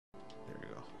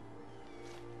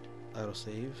Auto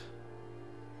save.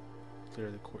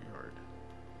 Clear the courtyard.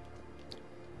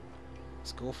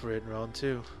 Let's go for it in round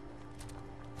 2.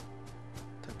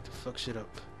 Time to fuck shit up.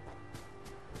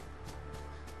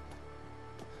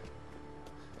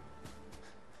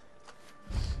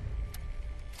 I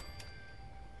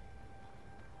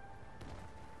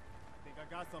think I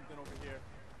got something over here.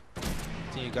 I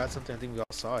think you got something. I think we all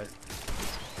saw it.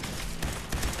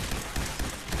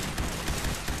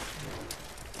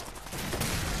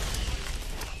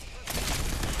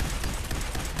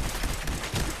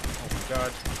 Oh my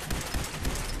god.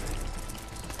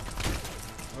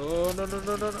 Oh no no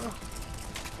no no no.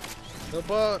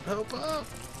 Help out! Help out!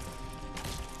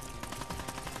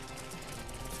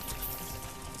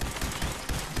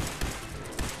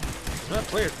 Is that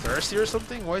player thirsty or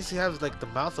something? Why does he have like the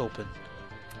mouth open?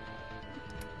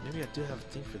 Maybe I do have a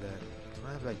thing for that. Do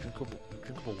I have like drinkable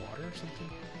water or something?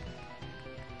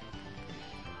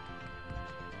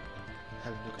 I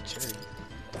have milk and cherry.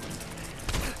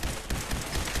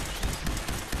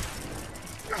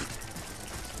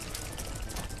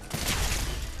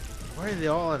 Why are they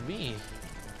all on me?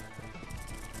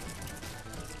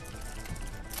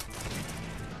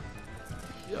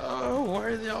 Yo, why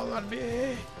are they all on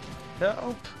me?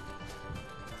 Help!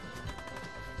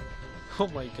 Oh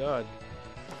my god.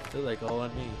 They're like all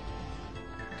on me.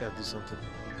 Gotta do something.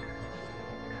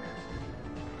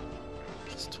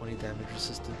 It's 20 damage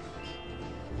resistant.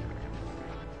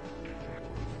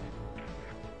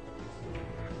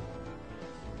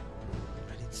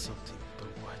 I need something, but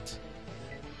what?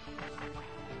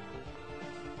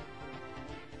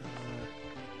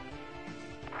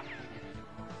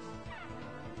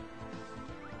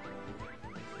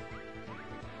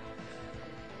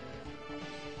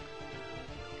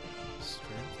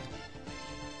 Strength.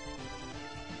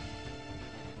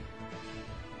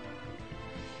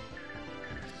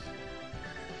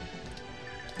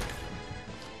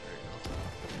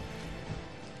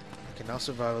 I can now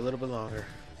survive a little bit longer.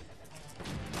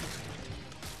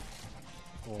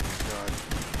 Oh my god.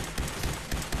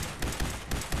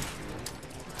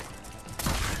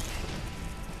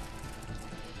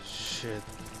 Shit.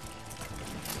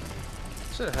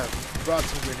 Should have brought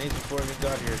some grenades before I even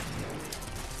got here.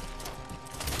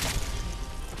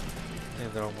 I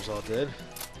think they're almost all dead.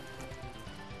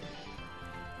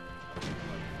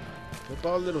 What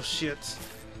about little shits?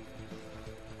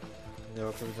 They're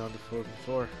all coming down the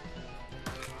floor.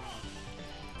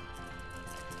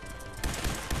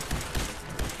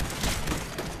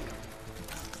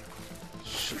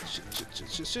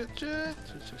 Shit.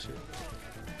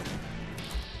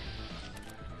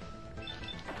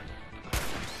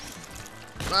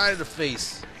 Right in the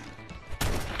face.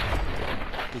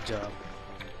 Good job.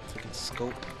 Freaking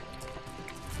scope.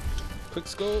 Quick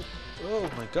scope. Oh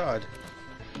my god.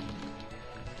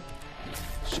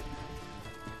 Shit.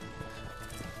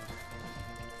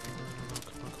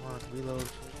 Come on, reload.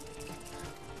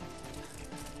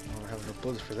 I don't have enough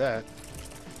bullets for that.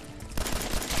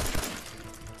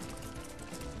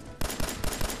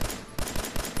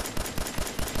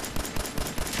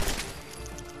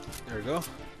 There we go.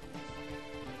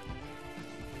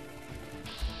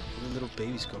 Where the little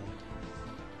babies go?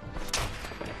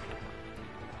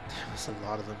 That's a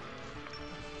lot of them.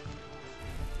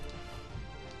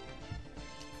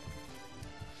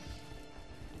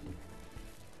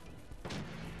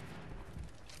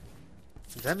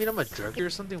 Does that mean I'm a druggie or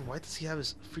something? Why does he have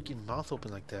his freaking mouth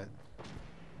open like that?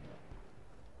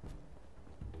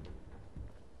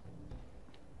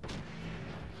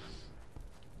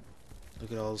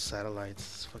 Look at all those satellites.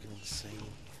 It's fucking insane.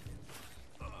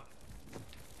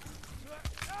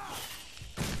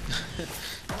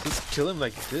 Just kill him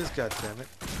like this, goddammit.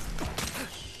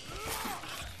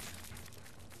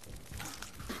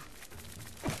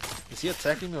 Is he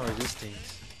attacking me or these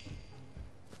things?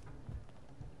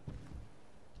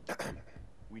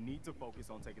 We need to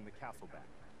focus on taking the castle back.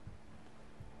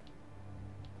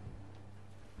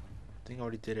 I think I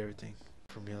already did everything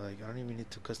for me. Like, I don't even need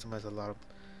to customize a lot of.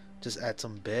 Just add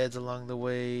some beds along the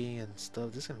way and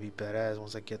stuff. This is gonna be badass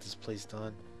once I get this place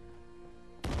done.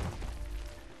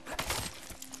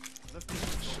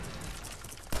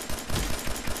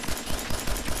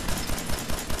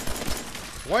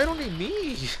 Why don't he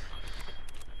me?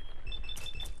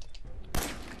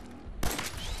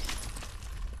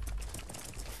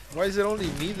 Why is it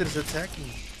only me that is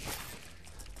attacking?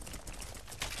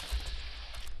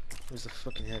 Where's the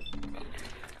fucking head?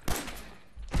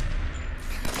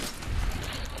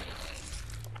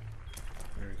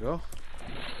 There we go.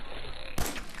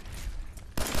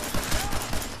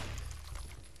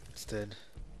 It's dead.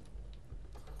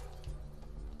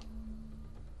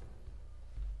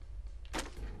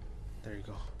 There you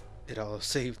go. It all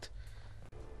saved.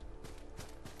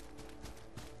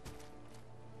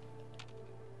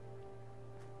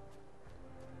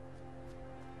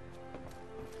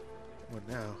 What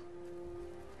now? We're gonna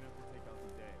have to take out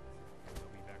these eggs.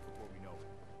 They'll be back before we know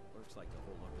it. Looks like the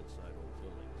whole up inside old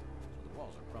buildings, so the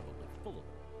walls are probably full of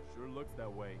them. Sure looks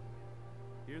that way.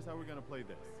 Here's how we're gonna play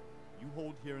this. You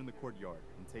hold here in the courtyard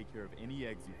and take care of any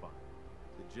eggs you find.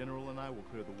 The general and I will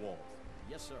clear the walls.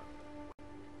 Yes, sir.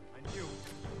 And you.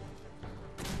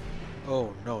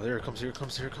 Oh no, there it comes, here it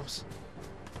comes, here it comes.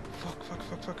 Fuck, fuck,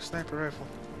 fuck, fuck, sniper rifle.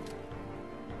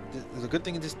 The good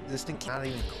thing is this thing cannot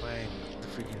even climb the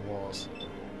freaking walls.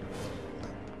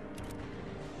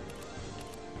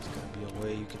 There's gotta be a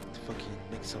way you can fucking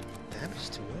make some damage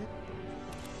to it.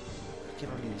 I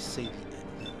can only say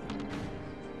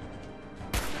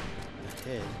the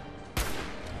head.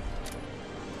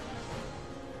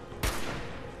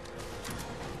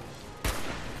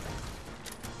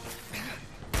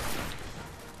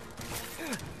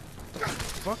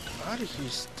 Fuck out of here,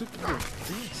 stupid little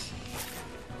things.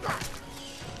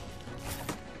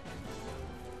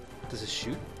 Does it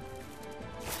shoot?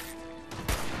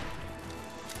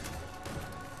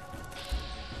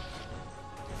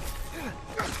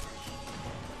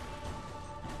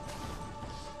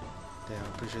 Damn,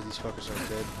 I'm pretty sure these fuckers are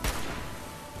dead.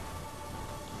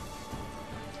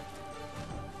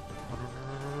 Oh no, no,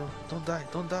 no, no, no. Don't die,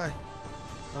 don't die.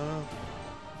 No.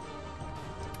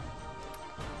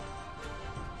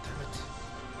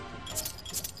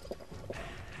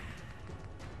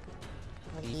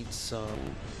 Need some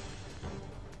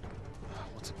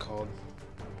what's it called?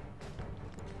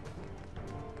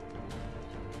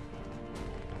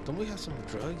 Don't we have some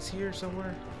drugs here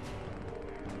somewhere?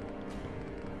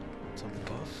 Some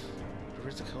buff?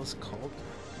 Whatever the hell it's called?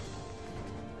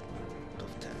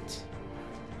 Buff tats.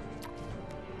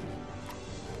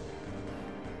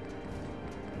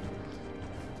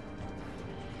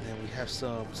 And then we have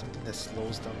something that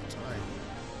slows down time.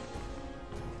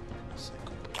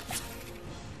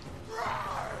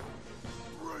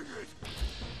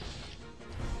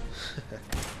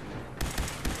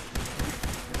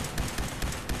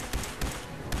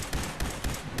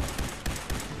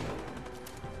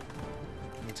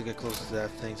 Need to get closer to that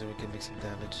thing so we can make some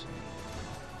damage.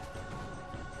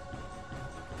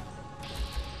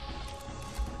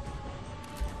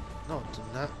 No, do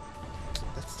not.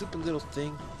 That stupid little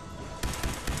thing.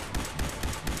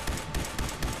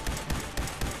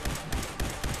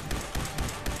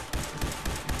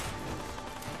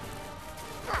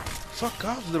 Fuck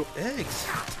off, little eggs!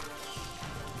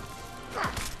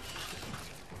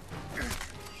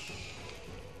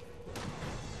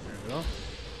 There we go.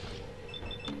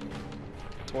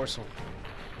 Torso.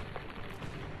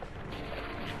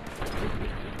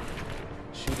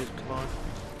 Shoot it, come on.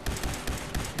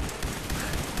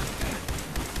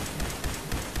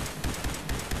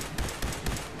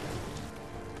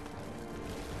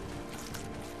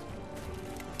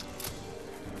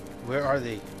 Where are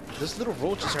they? Those little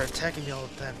roaches are attacking me all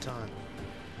the damn time.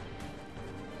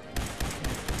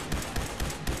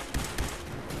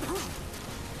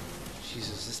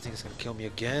 Jesus, this thing is gonna kill me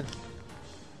again.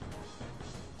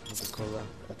 Coca-Cola,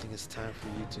 I think it's time for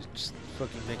you to just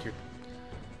fucking make your...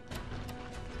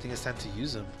 I think it's time to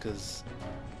use them, because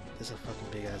this is a fucking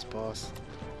big ass boss.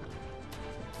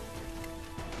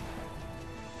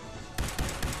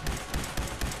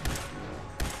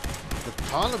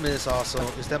 The problem is also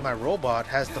is that my robot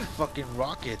has the fucking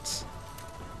rockets,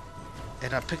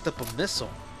 and I picked up a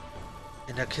missile,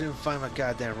 and I couldn't find my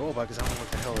goddamn robot because I don't know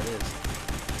what the hell it is.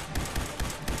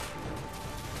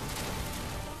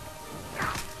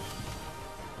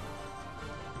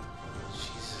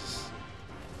 Jesus.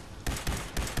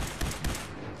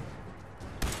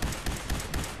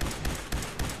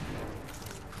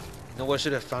 You know what? I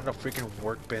should have found a freaking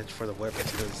workbench for the weapons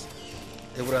because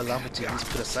it would allow me to at least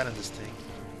put a sight on this thing.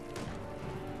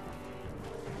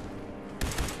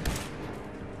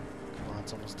 Come on,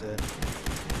 it's almost dead.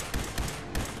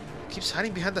 It keeps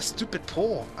hiding behind that stupid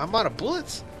pole. I'm out of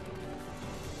bullets.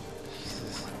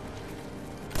 Jesus.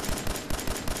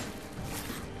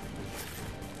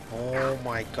 Oh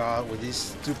my god, with these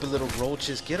stupid little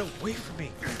roaches. Get away from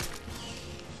me.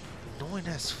 Annoying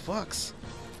as fucks.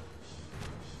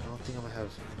 I don't think I'm gonna have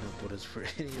enough bullets for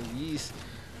any of these.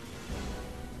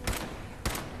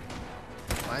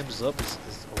 Time's up is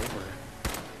over.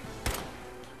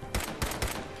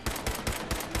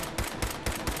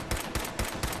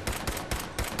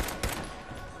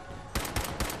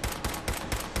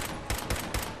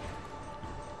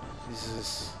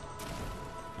 Jesus.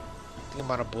 I think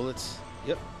I'm out of bullets.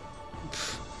 Yep.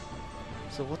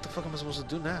 So what the fuck am I supposed to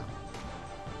do now?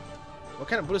 What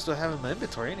kind of bullets do I have in my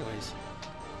inventory, anyways?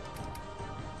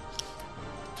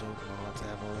 Joke mods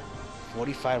ammo.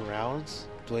 45 rounds?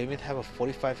 Do I even have a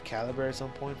 45 caliber at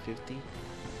some point? 50?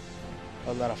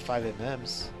 A lot of 5mm. I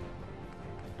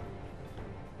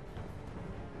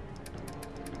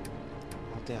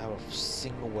don't think I have a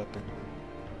single weapon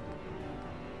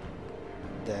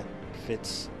that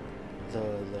fits the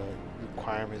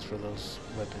requirements for those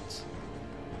weapons.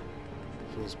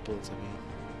 For those bullets, I mean.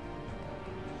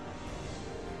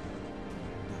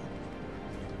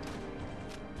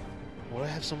 Why do I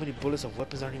have so many bullets of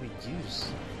weapons I don't even use?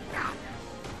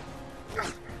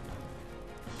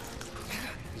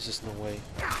 There's just no way.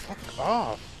 Fuck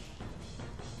off!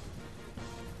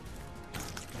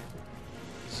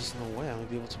 There's just no way I'm gonna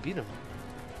be able to beat him.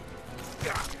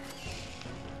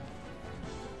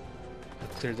 I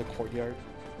cleared the courtyard.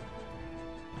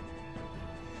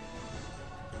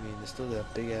 I mean, there's still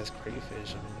that big ass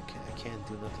crayfish. I mean, I can't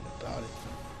do nothing about it.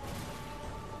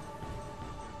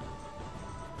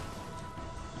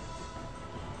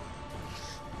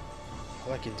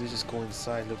 All I can do is just go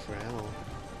inside, look for ammo.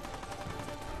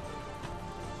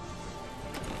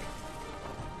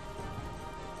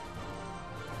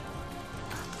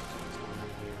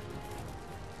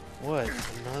 What?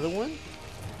 Another one?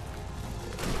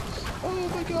 Oh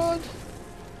my god!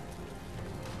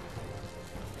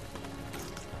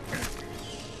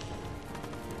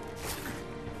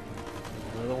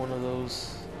 Another one of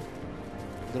those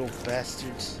little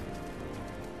bastards.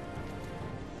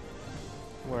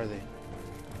 Where are they?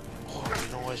 Oh,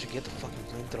 you know what? I should get the fucking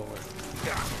flamethrower.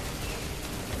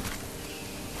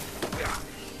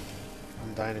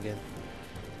 I'm dying again.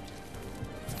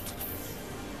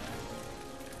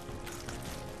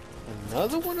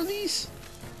 Another one of these?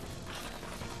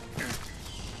 Oh,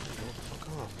 fuck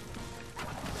off.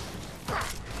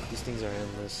 These things are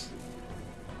endless.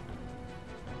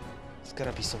 There's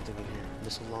gotta be something in here.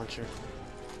 Missile launcher.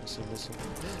 Missile.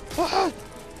 What?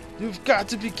 You've got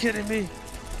to be kidding me!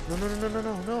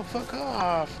 No, fuck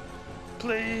off!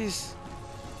 Please!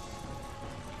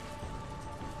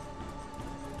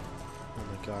 Oh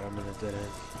my god, I'm in a dead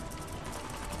end.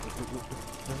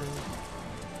 No.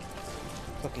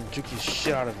 Fucking juke the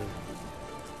shit out of him.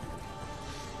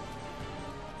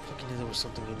 Fucking knew there was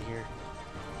something in here.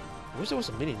 I wish there was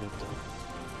a mini nuke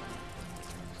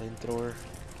though. Flamethrower.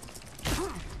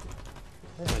 Oh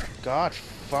my god,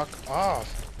 fuck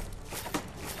off!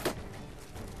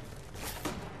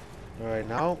 Alright,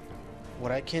 now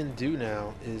what I can do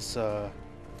now is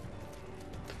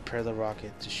prepare the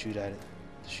rocket to shoot at it.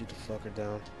 To shoot the fucker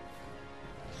down.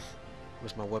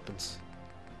 Where's my weapons?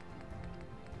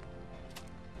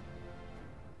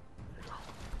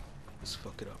 Let's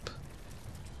fuck it up.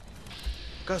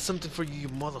 Got something for you, you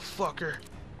motherfucker.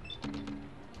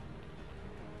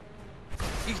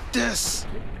 Eat this!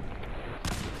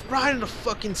 Right in the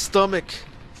fucking stomach.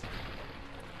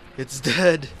 It's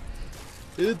dead.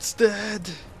 It's dead.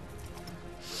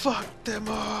 Fuck them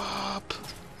up.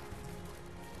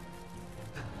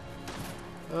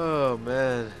 Oh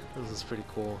man, this is pretty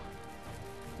cool.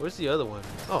 Where's the other one?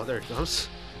 Oh, there it comes.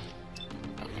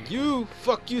 You!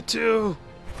 Fuck you too!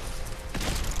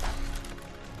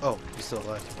 Oh, he's still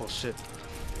alive. Oh shit.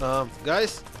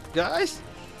 Guys?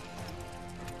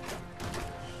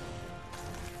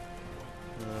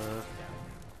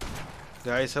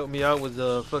 Guys, help me out with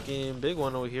the fucking big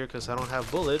one over here, because I don't have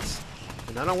bullets.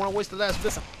 And I don't want to waste the last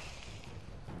bit.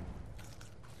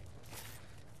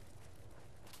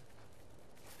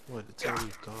 What? It's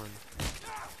already gone.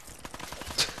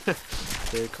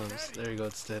 There it comes. There you go,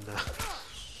 it's dead now.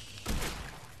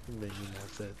 Maybe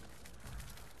that's it.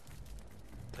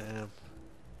 Damn.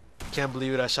 Can't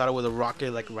believe it, I shot it with a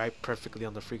rocket like right perfectly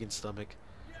on the freaking stomach.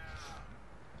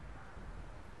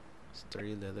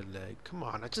 Sturdy leather leg. Come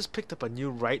on, I just picked up a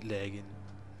new right leg and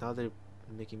now they're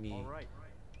making me... Alright,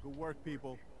 good work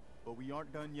people, but we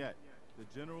aren't done yet. The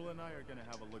General and I are gonna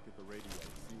have a look at the radio to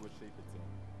see what shape it's in.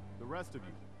 The rest of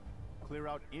you, clear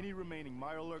out any remaining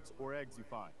MIRELURKs or eggs you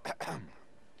find.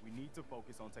 We need to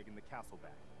focus on taking the castle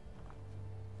back.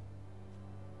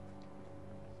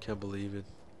 Can't believe it.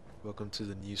 Welcome to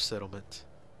the new settlement.